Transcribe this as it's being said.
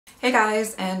Hey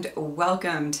guys, and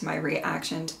welcome to my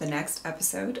reaction to the next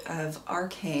episode of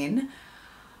Arcane.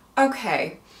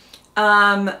 Okay,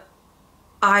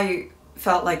 I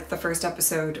felt like the first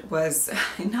episode was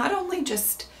not only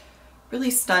just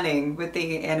really stunning with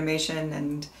the animation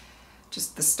and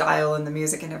just the style and the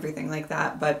music and everything like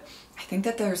that, but I think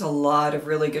that there's a lot of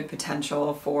really good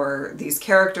potential for these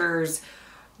characters,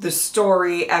 the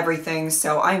story, everything,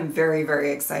 so I'm very,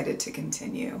 very excited to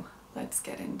continue. Let's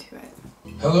get into it.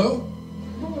 Hello?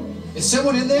 Is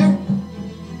someone in there?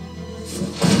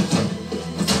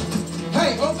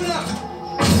 Hey, open up!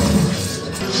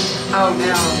 Oh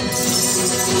no.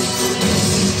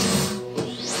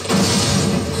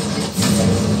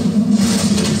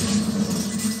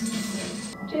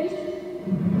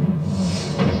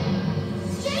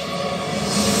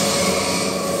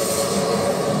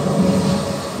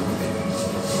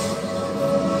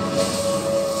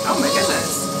 Oh my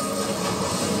goodness.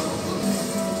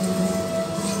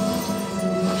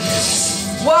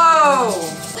 Whoa!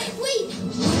 Wait!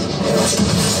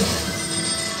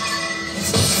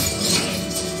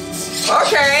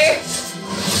 Okay.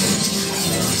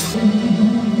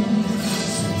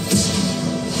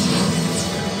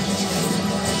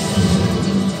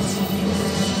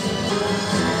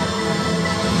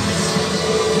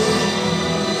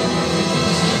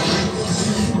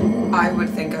 I would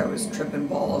think I was tripping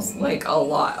balls, like a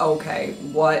lot. Okay,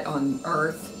 what on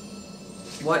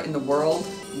earth? What in the world?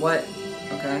 What?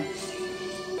 Okay.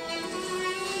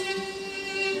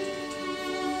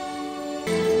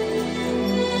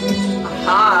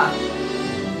 Aha!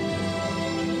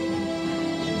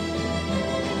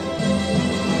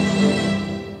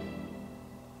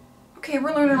 Okay,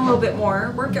 we're learning a little bit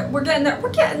more. We're getting there. We're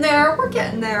getting there. We're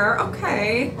getting there.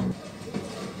 Okay.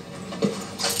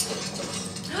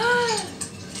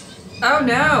 Oh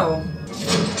no.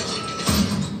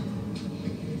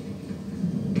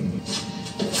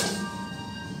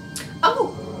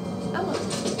 Oh! Hello.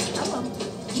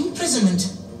 Imprisonment.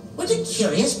 What a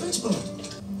curious principle.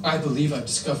 I believe I've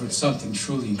discovered something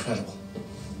truly incredible.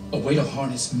 A way to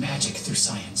harness magic through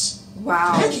science.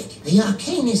 Wow. Magic. The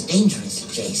arcane is dangerous,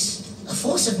 Jace. A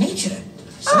force of nature.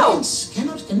 Science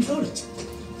cannot control it.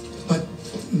 But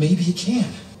maybe it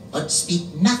can. But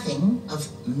speak nothing of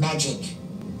magic.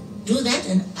 Do that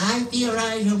and I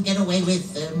theorize you'll get away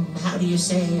with, how do you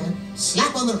say, a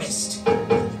slap on the wrist.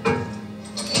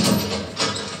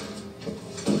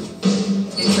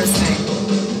 Interesting.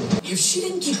 If she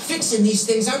didn't keep fixing these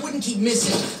things, I wouldn't keep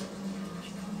missing.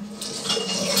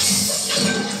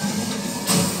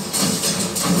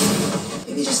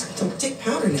 Maybe just don't take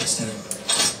powder next time.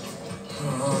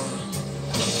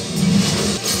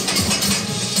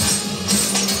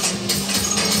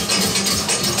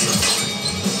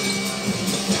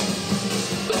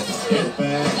 Get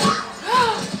back.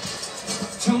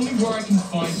 Tell me where I can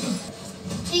find them.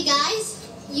 Hey guys,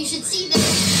 you should see this.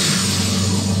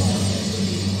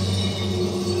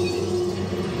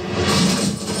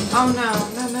 Oh no.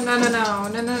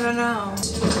 No.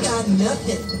 Got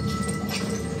nothing.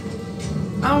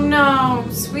 Oh no,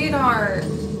 sweetheart.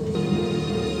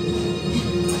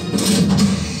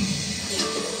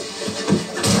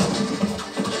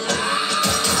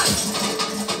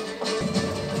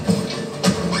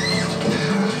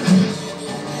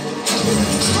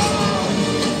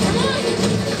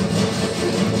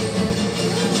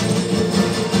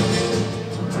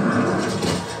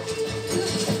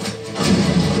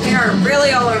 They are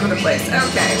really all over the place.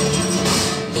 Okay.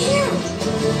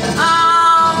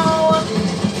 Oh!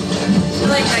 I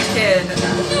like that kid.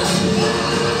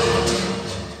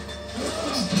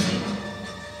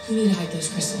 You need to hide those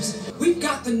crystals. We've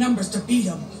got the numbers to beat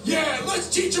them. Yeah, let's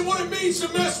teach them what it means to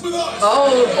mess with us!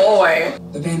 Oh boy.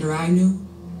 The Vander I knew,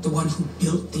 the one who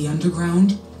built the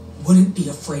underground, wouldn't be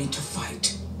afraid to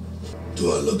fight.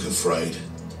 Do I look afraid?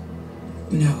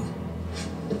 No.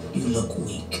 You look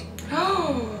weak.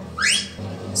 Oh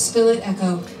Spill it,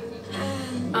 Echo.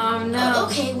 no.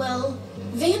 Okay, well,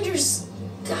 Vander's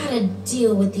gotta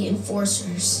deal with the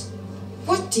enforcers.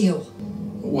 What deal?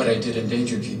 What I did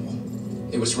endangered people.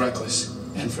 It was reckless,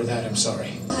 and for that I'm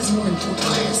sorry. That's more important.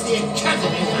 It's the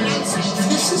academy announcing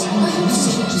this is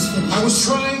I was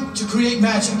trying to create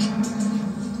magic.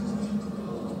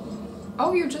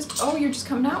 Oh, you're just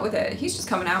coming out with it. He's just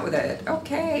coming out with it.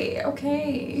 Okay.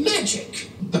 magic.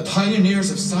 The pioneers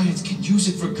of science can use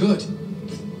it for good.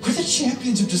 We're the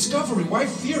champions of discovery. Why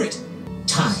fear it?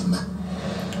 Time.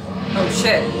 Oh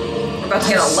shit. We're about to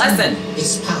get a lesson.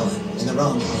 This power in the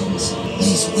wrong hands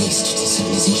lays waste to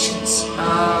civilizations.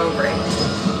 Oh great.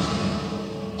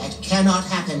 That cannot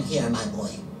happen here, my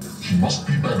boy. Must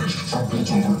be banished from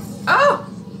Piltover. Oh!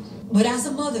 But as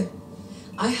a mother,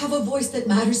 I have a voice that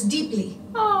matters deeply.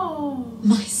 Oh.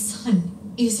 My son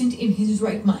isn't in his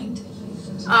right mind.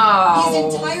 Oh.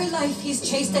 His entire life he's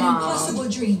chased an impossible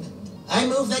dream. I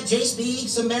move that Jace be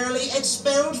summarily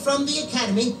expelled from the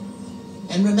academy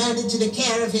and remanded to the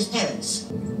care of his parents.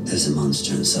 There's a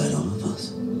monster inside all of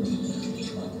us.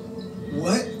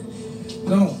 What?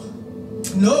 No.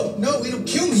 No, it'll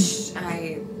kill me.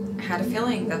 I had a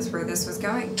feeling that's where this was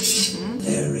going. Mm-hmm.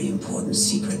 Very important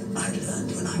secret I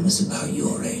learned when I was about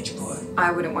your age, boy.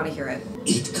 I wouldn't want to hear it.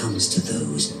 It comes to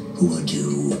those who will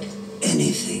do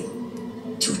anything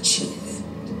to achieve it.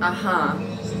 Uh-huh.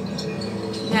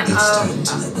 Yeah, It's time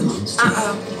to let the monster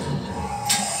out.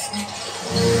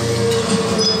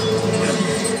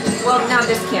 Well, now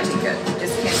this can't be good.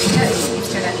 This can't be good.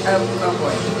 He's gonna... Oh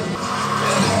boy.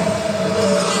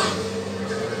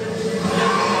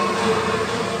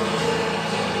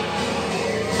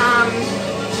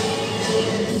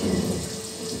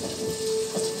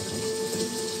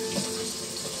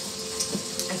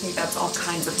 I think that's all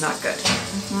kinds of not good.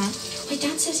 My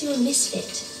dad says you're a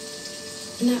misfit.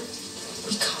 And that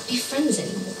we can't be friends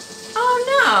anymore.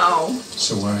 Oh no!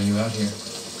 So why are you out here?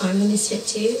 I'm a misfit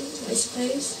too, I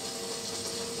suppose.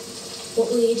 What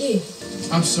will you do?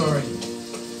 I'm sorry.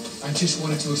 I just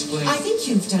wanted to explain. I think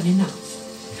you've done enough.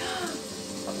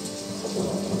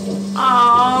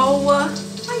 Oh,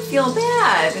 I feel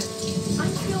bad. I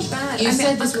feel bad. You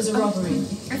said this was a robbery.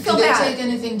 I feel Did bad. they take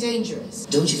anything dangerous?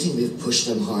 Don't you think we've pushed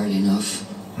them hard enough?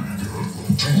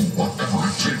 Do whatever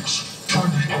it takes. Turn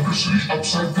the Undercity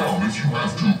upside down if you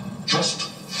have to. Just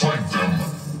fight them.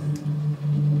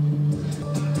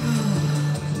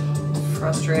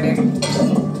 Frustrating.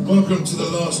 Welcome to the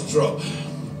last drop.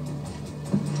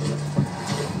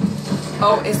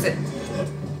 Oh, is it?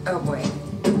 Oh boy.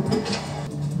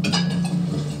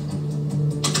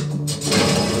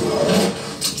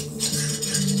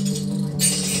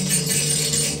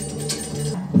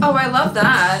 Oh, I love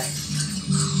that.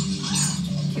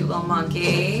 Cute little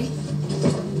monkey.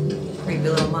 Creepy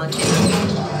little monkey.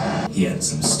 He had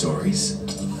some stories.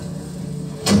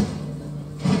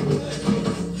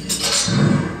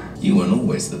 You weren't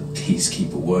always the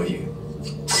peacekeeper, were you?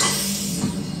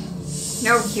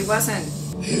 No, he wasn't.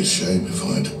 It'd be a shame if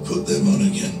I had to put them on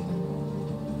again.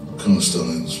 Cast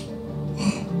irons,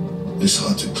 well, it's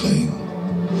hard to clean.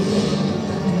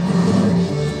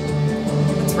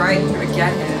 That's right, you're gonna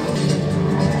get him.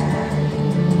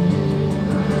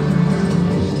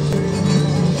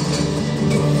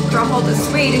 Girl, hold it.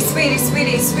 Sweetie, sweetie,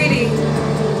 sweetie, sweetie.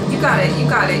 You got it, you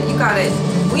got it, you got it.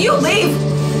 Will you leave?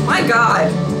 My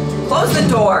God. Close the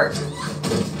door.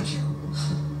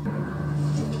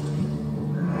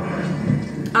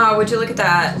 Oh, would you look at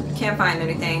that? Can't find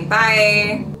anything.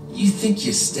 Bye. You think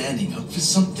you're standing up for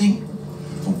something?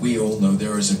 But we all know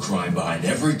there is a crime behind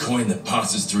every coin that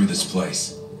passes through this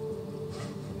place.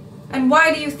 And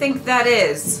why do you think that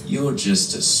is? You're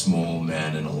just a small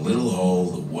man in a little hole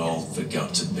the world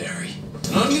forgot to bury.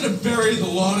 And I'm gonna bury the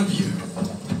lot of you.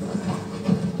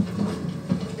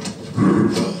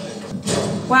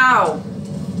 Wow.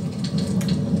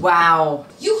 Wow.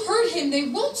 You heard him. They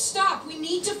won't stop. We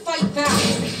need to fight back.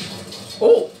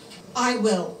 Oh. I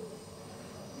will.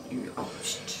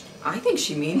 I think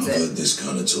she means I've it. heard this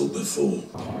kind of talk before.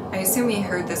 I assume he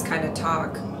heard this kind of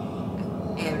talk,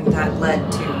 and that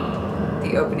led to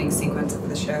the opening sequence of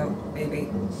the show, maybe.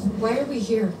 Why are we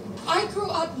here? I grew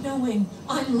up knowing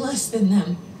I'm less than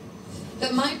them.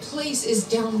 That my place is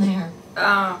down there.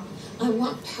 I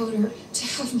want Powder to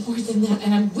have more than that,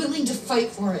 and I'm willing to fight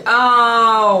for it.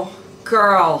 Oh,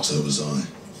 girl. So was I.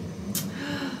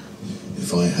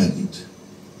 If I hadn't,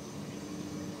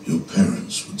 your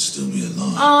parents would still be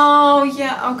alive. Oh,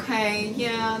 yeah, okay,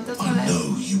 yeah, that's what I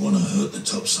know you want to hurt the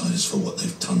Topsiders for what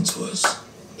they've done to us,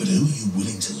 but who are you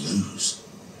willing to lose?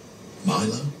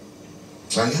 Milo?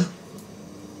 Claire?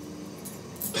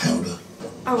 Powder?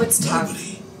 Oh, it's tough.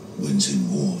 Nobody wins in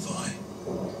war, Vi.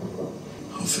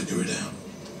 I'll figure it out.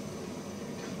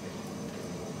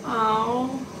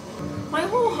 Oh, my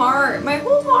whole heart, my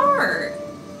whole heart.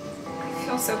 I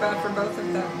feel so bad for both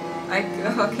of them.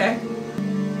 Okay.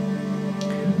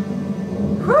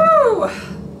 Whew.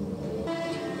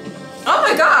 Oh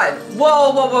my God.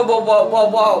 Whoa, whoa, whoa, whoa, whoa, whoa,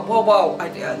 whoa, whoa, whoa. I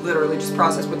literally just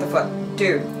processed what the fuck.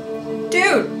 Dude.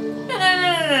 Dude. No, no, no,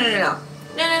 no, no, no, no.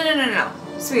 No, no, no, no,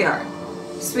 no. Sweetheart.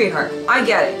 Sweetheart. I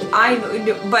get it.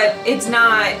 But it's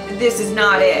not, this is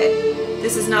not it.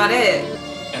 This is not it.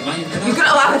 Am I You're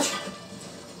gonna allow it.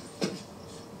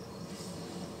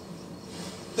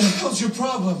 The hell's your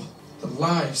problem? The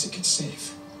lives it could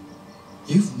save.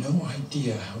 You've no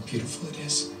idea how beautiful it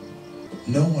is.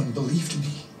 No one believed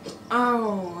me.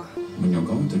 Oh. When you're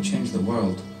going to change the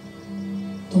world,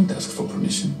 don't ask for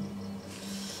permission.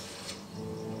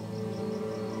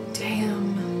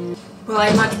 Damn. Well,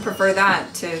 I much prefer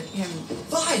that to him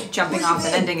jumping off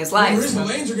and ending his life. The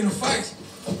lanes are gonna fight.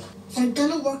 They're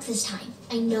gonna work this time.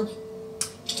 I know it.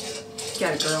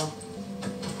 Get it, girl.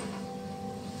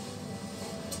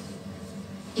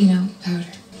 You know, Powder,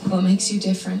 what makes you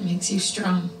different makes you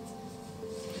strong.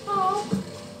 Oh.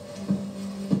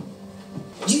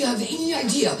 Do you have any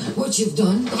idea what you've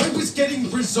done? I was getting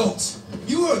results.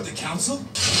 You heard the council.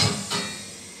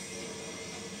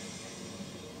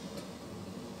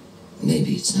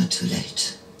 Maybe it's not too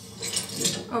late.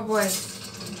 Oh boy.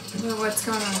 Well, what's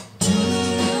going on?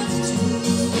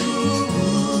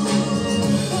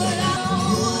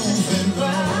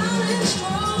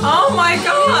 Oh my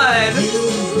god!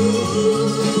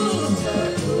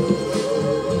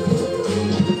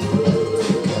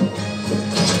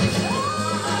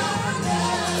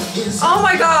 Oh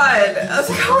my god! I was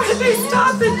like, how did they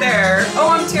stop it there? Oh,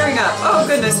 I'm tearing up. Oh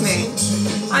goodness me.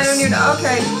 I don't even know.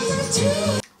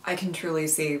 Okay. I can truly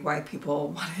see why people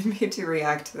wanted me to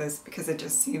react to this because it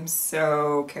just seems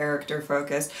so character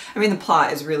focused. I mean, the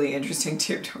plot is really interesting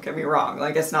too, don't get me wrong.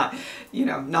 Like, it's not, you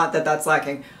know, not that that's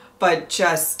lacking, but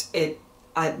just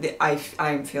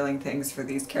I'm feeling things for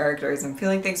these characters. I'm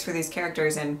feeling things for these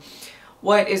characters, and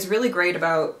what is really great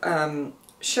about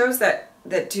shows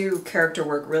that do character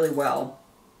work really well,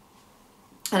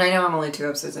 and I know I'm only 2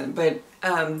 episodes in, but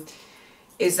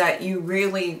is that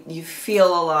you feel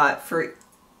a lot for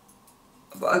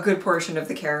a good portion of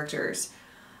the characters,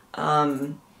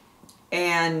 and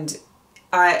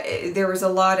there was a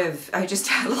lot of, I just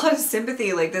had a lot of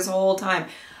sympathy like this whole time.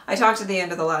 I talked at the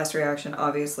end of the last reaction,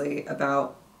 obviously,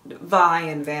 about Vi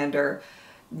and Vander,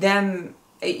 them,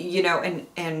 you know,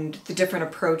 and the different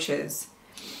approaches.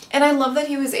 And I love that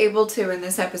he was able to, in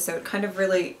this episode, kind of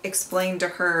really explain to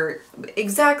her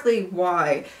exactly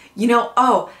why, you know.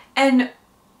 Oh, and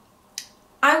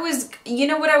I was, you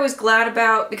know what I was glad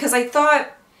about? Because I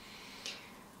thought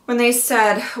when they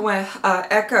said, when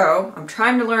Echo, I'm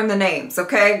trying to learn the names,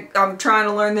 okay? I'm trying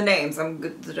to learn the names.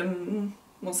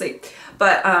 We'll see.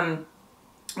 But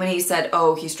when he said,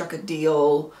 oh, he struck a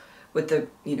deal with the,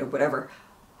 you know, whatever,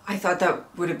 I thought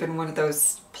that would have been one of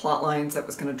those plot lines that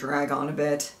was going to drag on a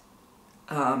bit,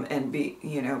 and be,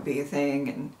 you know, be a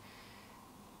thing,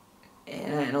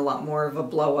 and a lot more of a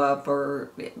blow up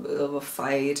or of a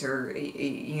fight or,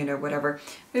 you know, whatever.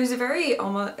 It was a very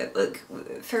almost like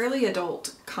fairly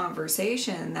adult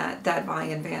conversation that Vi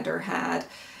and Vander had,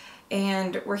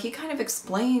 and where he kind of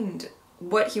explained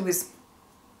what he was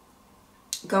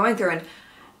going through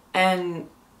and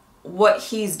what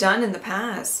he's done in the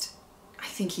past. I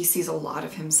think he sees a lot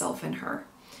of himself in her.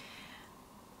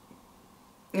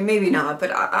 And maybe not,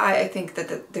 but I think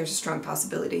that there's a strong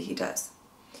possibility he does.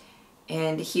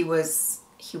 And he was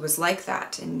like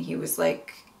that, and he was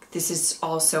like, this is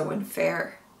all so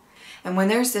unfair. And when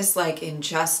there's this like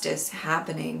injustice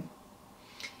happening,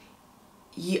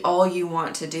 all you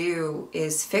want to do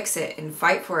is fix it and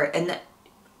fight for it. And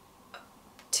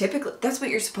typically that's what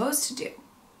you're supposed to do.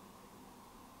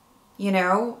 You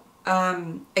know,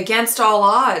 against all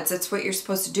odds, that's what you're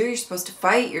supposed to do. You're supposed to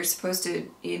fight. You're supposed to,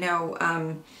 you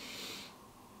know,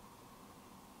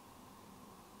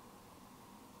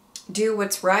 do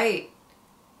what's right.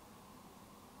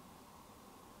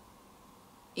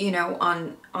 You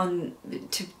know,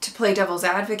 to play devil's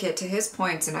advocate to his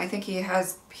points, and I think he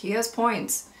has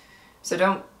points. So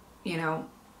don't, you know,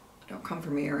 don't come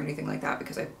for me or anything like that,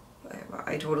 because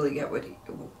I totally get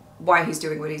why he's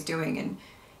doing what he's doing, and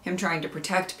him trying to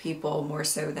protect people more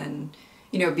so than,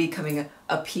 you know, becoming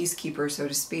a peacekeeper, so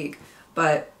to speak.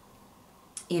 But,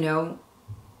 you know,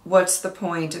 what's the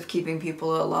point of keeping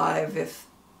people alive if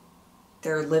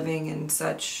they're living in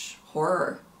such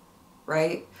horror,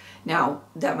 right? Now,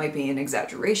 that might be an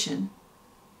exaggeration,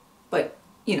 but,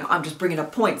 you know, I'm just bringing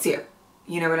up points here.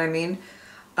 You know what I mean?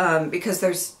 Because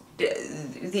there's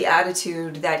the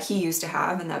attitude that he used to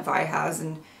have and that Vi has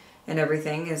and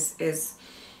everything is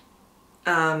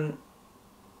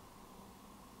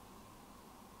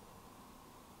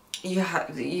you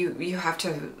have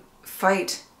to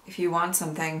fight if you want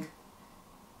something.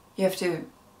 You have to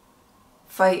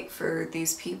fight for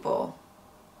these people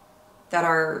that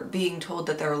are being told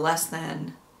that they're less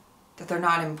than, that they're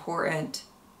not important.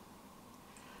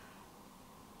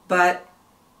 But,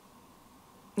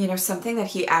 you know, something that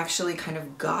he actually kind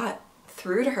of got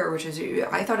through to her, which is,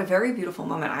 I thought, a very beautiful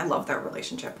moment. I love their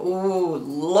relationship. Oh,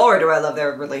 Lord, do I love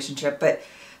their relationship. But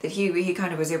that he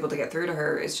kind of was able to get through to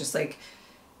her is just like,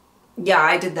 yeah,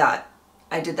 I did that.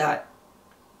 I did that.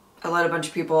 I let a bunch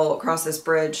of people cross this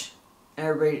bridge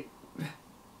everybody,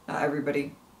 not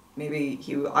everybody, maybe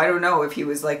I don't know if he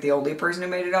was like the only person who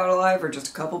made it out alive or just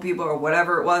a couple people or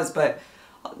whatever it was, but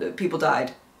people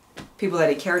died. People that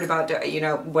he cared about, you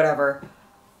know, whatever.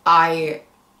 And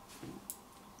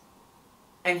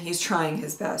he's trying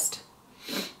his best.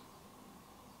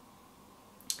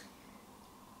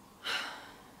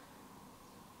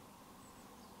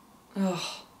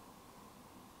 Oh.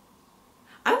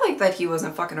 I like that he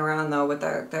wasn't fucking around though with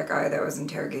that guy that was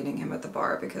interrogating him at the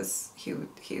bar, because he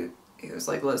was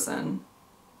like, listen.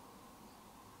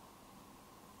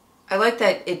 I like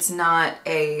that it's not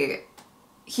a...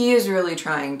 He is really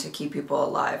trying to keep people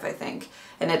alive, I think.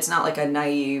 And it's not like a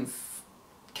naive,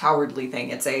 cowardly thing.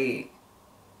 It's a...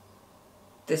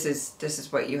 This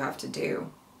is what you have to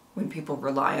do when people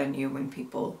rely on you, when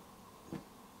people...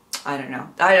 I don't know.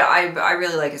 I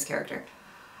really like his character.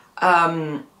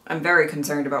 I'm very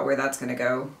concerned about where that's going to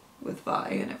go with Vi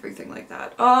and everything like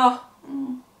that. Oh,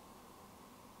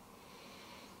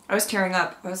 I was tearing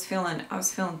up. I was feeling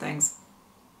things.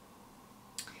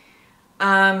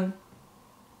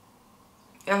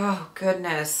 Oh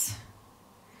goodness.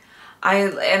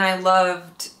 I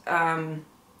loved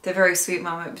the very sweet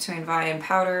moment between Vi and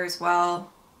Powder as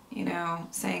well. You know,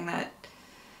 saying that,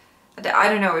 I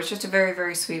don't know, it was just a very,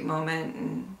 very sweet moment,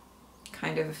 and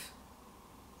kind of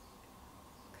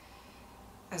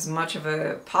as much of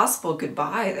a possible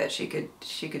goodbye that she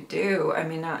could do. I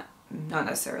mean, not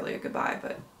necessarily a goodbye,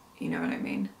 but you know what I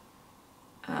mean.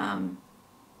 I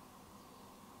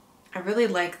really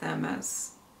like them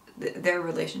as their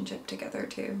relationship together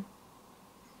too,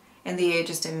 and the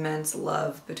just immense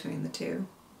love between the two.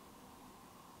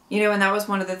 You know, and that was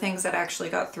one of the things that actually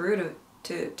got through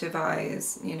to Vi,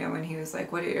 is, you know, when he was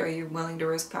like, "What are you willing to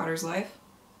risk Powder's life?"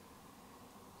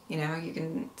 You know, you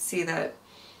can see that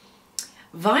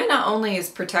Vi not only is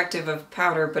protective of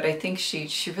Powder, but I think she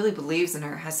really believes in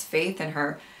her, has faith in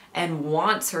her, and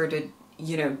wants her to,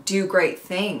 you know, do great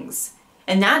things.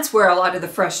 And that's where a lot of the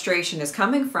frustration is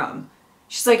coming from.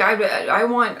 She's like, I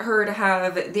want her to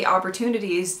have the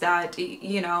opportunities that,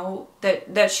 you know,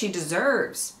 that she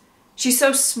deserves. She's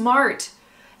so smart,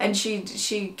 and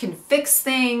she can fix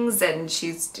things, and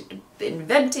she's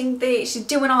inventing things. She's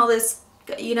doing all this,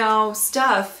 you know,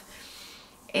 stuff.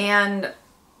 And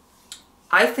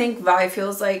I think Vi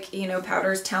feels like, you know,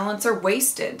 Powder's talents are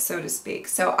wasted, so to speak.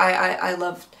 So I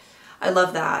love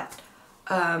that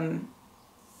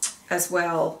as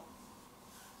well.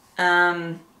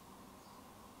 Now,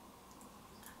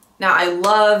 I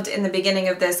loved in the beginning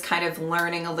of this kind of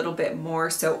learning a little bit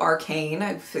more. So Arcane,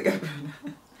 I figured,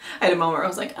 I had a moment where I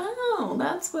was like, oh,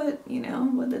 that's what, you know,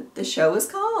 what the show is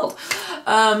called.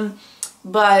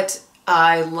 But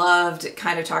I loved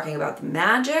kind of talking about the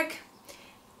magic,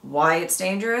 why it's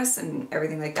dangerous, and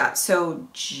everything like that. So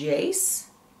Jace,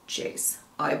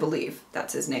 I believe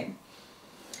that's his name.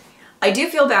 I do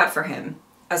feel bad for him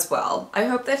as well. I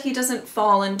hope that he doesn't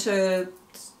fall into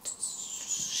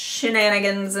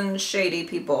shenanigans and shady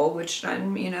people, which,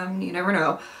 you know, you never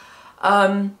know.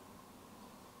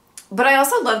 But I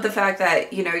also love the fact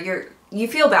that, you know, you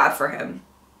feel bad for him,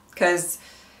 because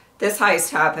this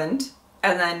heist happened,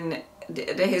 and then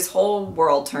his whole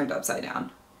world turned upside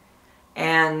down.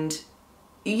 And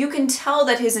you can tell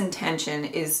that his intention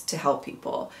is to help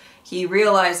people. He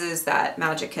realizes that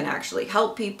magic can actually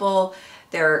help people.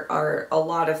 There are a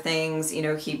lot of things, you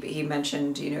know, he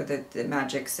mentioned, you know, that the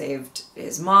magic saved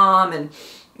his mom, and,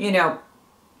 you know,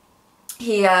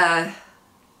 he,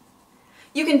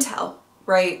 you can tell,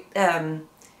 right,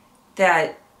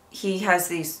 that he has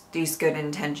these good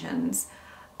intentions.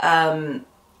 And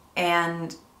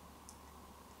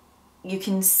you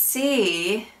can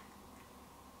see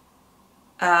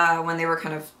when they were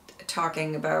kind of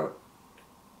talking about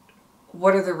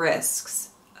what are the risks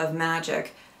of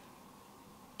magic,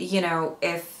 you know,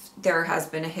 if there has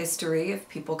been a history of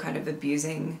people kind of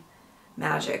abusing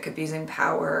magic, abusing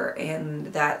power,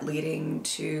 and that leading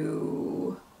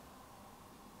to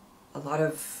a lot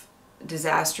of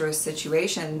disastrous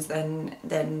situations,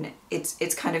 then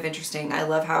it's kind of interesting. I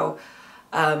love how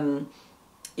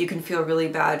you can feel really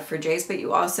bad for Jace, but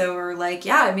you also are like,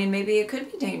 yeah, I mean, maybe it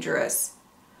could be dangerous.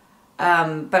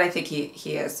 But I think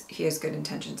he has good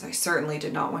intentions. I certainly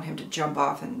did not want him to jump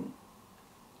off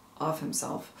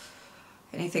himself,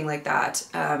 anything like that,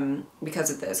 because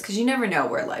of this, because you never know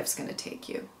where life's going to take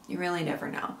you. You really never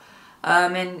know.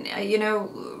 And you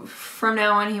know, from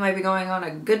now on he might be going on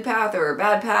a good path or a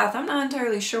bad path. I'm not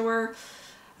entirely sure.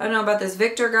 I don't know about this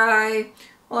Victor guy.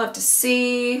 We'll have to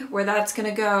see where that's going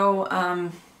to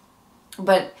go.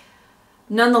 But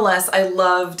nonetheless, I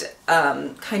loved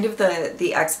kind of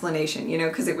the explanation, you know,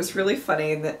 because it was really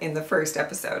funny in the first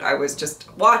episode. I was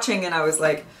just watching and I was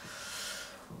like,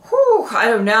 whew, I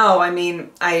don't know. I mean,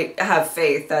 I have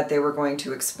faith that they were going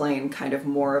to explain kind of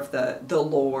more of the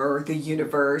lore, the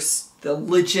universe, the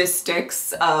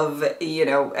logistics of, you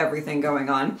know, everything going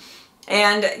on.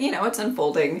 And, you know, it's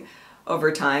unfolding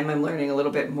over time. I'm learning a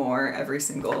little bit more every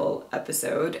single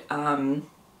episode.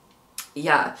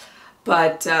 Yeah.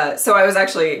 But, so I was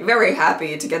actually very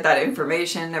happy to get that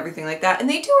information and everything like that. And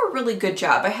they do a really good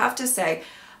job, I have to say,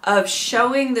 of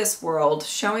showing this world,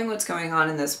 showing what's going on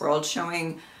in this world,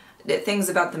 showing things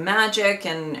about the magic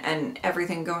and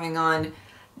everything going on.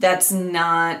 That's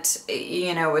not,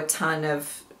 you know, a ton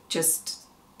of just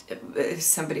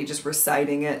somebody just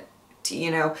reciting it. You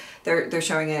know, they're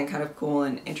showing it in kind of cool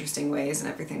and interesting ways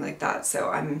and everything like that. So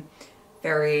I'm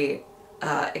very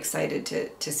excited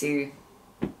to see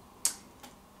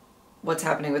what's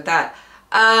happening with that.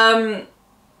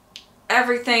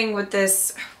 Everything with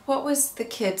this, what was the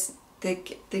kid's, the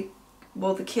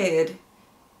kid,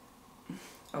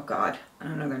 oh God, I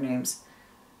don't know their names.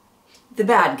 The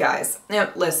bad guys.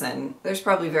 Now, listen, there's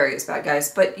probably various bad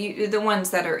guys, but the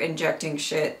ones that are injecting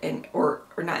shit, or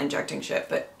not injecting shit,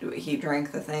 but he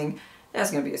drank the thing,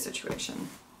 that's going to be a situation.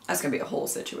 That's going to be a whole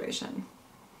situation.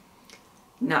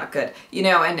 Not good. You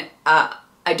know, and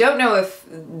I don't know if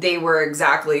they were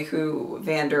exactly who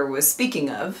Vander was speaking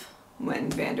of when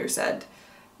Vander said,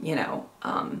 you know,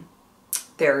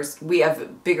 we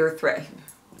have bigger threat.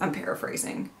 I'm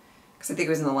paraphrasing, because I think it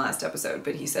was in the last episode,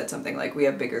 but he said something like, we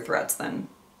have bigger threats than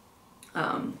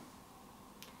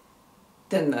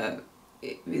the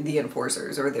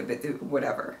enforcers or the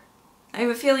whatever. I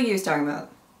have a feeling he was talking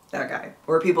about that guy,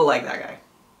 or people like that guy.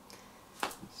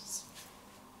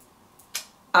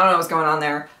 I don't know what's going on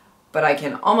there, but I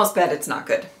can almost bet it's not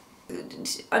good.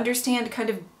 Understand kind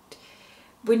of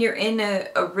when you're in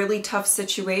a really tough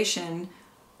situation,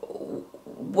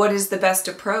 what is the best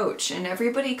approach? And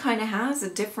everybody kind of has a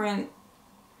different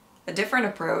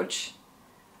approach.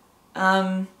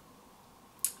 Oh,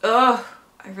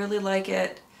 I really like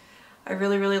it. I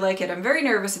really, really like it. I'm very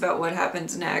nervous about what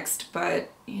happens next,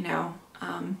 but you know,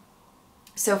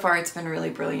 so far it's been really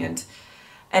brilliant.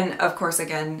 And of course,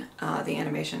 again, the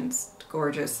animation's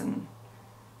gorgeous and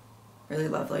really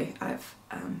lovely. I've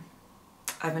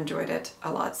enjoyed it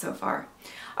a lot so far.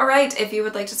 All right, if you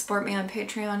would like to support me on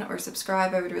Patreon or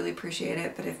subscribe, I would really appreciate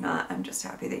it. But if not, I'm just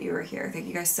happy that you were here. Thank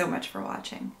you guys so much for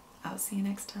watching. I'll see you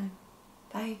next time.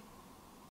 Bye.